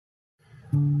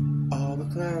All the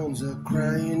clowns are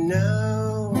crying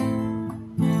now,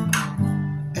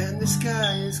 and the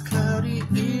sky is cloudy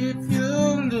if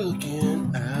you're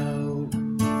looking out.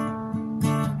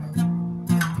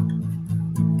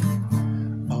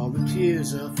 All the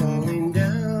tears are falling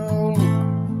down.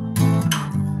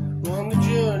 On the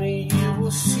journey you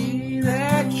will see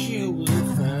that you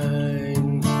will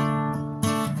find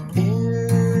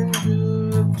in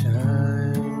good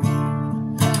time.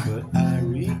 But I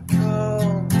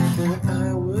recall when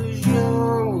I was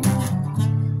young,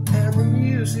 and the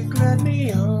music led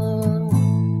me on,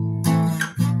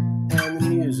 and the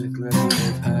music led me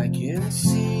on. I can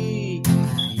see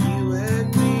you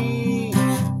and me,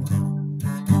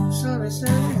 slowly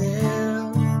standing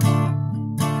there,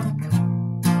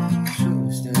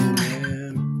 slowly standing there.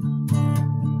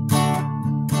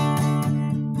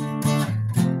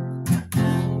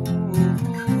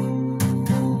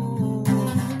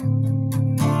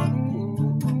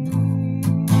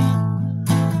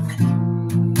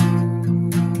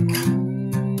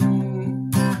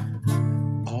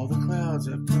 All the clouds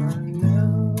are burning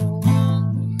now,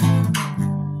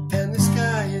 and the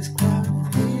sky is cloudy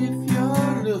if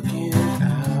you're looking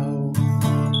out.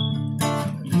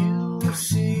 You will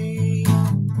see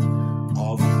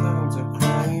all the clouds are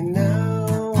crying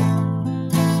now,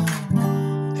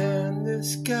 and the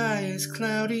sky is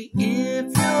cloudy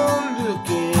if you're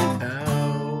looking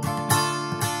out.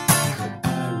 But I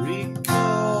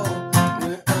recall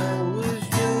when I was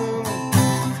young,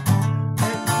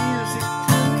 and music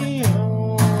turned me on.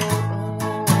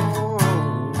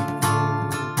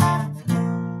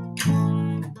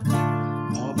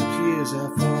 All the tears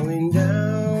are falling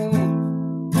down,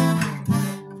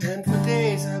 and for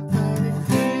days I've been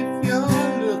if you're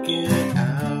looking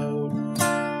out.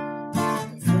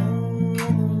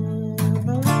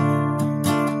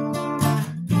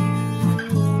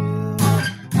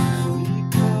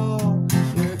 Recall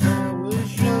when I was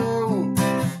young,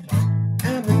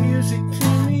 and the music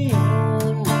turned me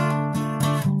on.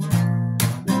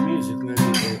 The music let me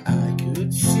know I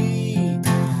could see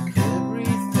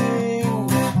everything,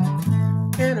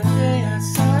 and a day I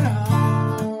saw it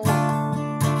all.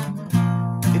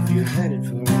 If you're headed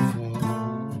for a fall,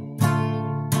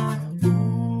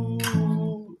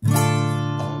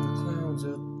 all the clowns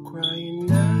are crying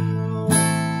now,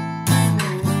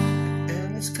 and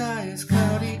the sky is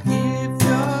cloudy if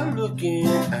you're looking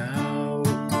out.